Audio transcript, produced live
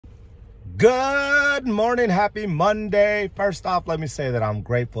Good morning, happy Monday. First off, let me say that I'm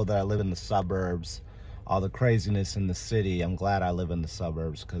grateful that I live in the suburbs. All the craziness in the city, I'm glad I live in the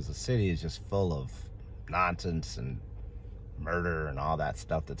suburbs because the city is just full of nonsense and murder and all that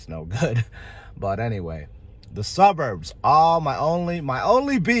stuff that's no good. But anyway, the suburbs, my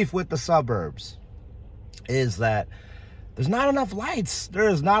only beef with the suburbs is that there's not enough lights. There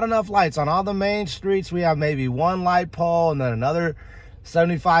is not enough lights. On all the main streets, we have maybe one light pole and then another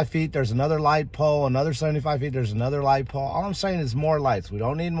 75 feet, there's another light pole, another 75 feet, there's another light pole. All I'm saying is more lights. We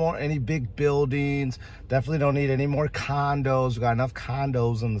don't need any big buildings. Definitely don't need any more condos. We got enough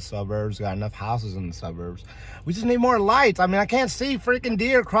condos in the suburbs. We got enough houses in the suburbs. We just need more lights. I mean, I can't see freaking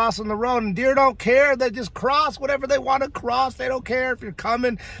deer crossing the road, and deer don't care. They just cross whatever they want to cross. They don't care if you're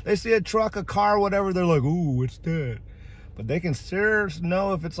coming. They see a truck, a car, whatever. They're like, ooh, what's that? But they can sure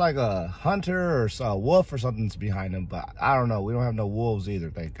know if it's like a hunter or a wolf or something's behind them. But I don't know. We don't have no wolves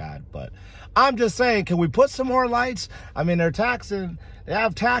either, thank God. But I'm just saying, can we put some more lights? I mean, they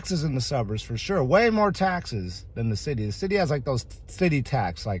have taxes in the suburbs for sure. Way more taxes than the city. The city has like those city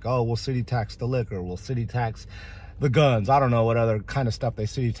tax, like, oh, we'll city tax the liquor. We'll city tax the guns. I don't know what other kind of stuff they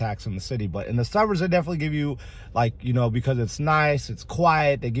city tax in the city. But in the suburbs, they definitely give you, like, you know, because it's nice, it's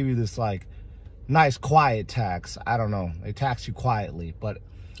quiet, they give you this, like, nice quiet tax. I don't know, they tax you quietly. But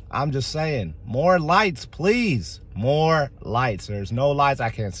I'm just saying, more lights, please. More lights. There's no lights. I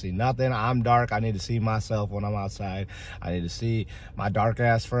can't see nothing. I'm dark. I need to see myself when I'm outside. I need to see my dark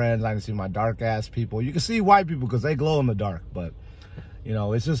ass friends. I need to see my dark ass people. You can see white people because they glow in the dark, but you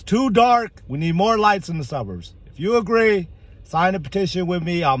know, it's just too dark. We need more lights in the suburbs. If you agree, sign a petition with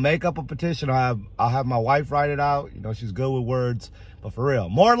me. I'll make up a petition. I'll have my wife write it out. You know, she's good with words. But for real,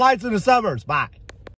 more lights in the suburbs. Bye.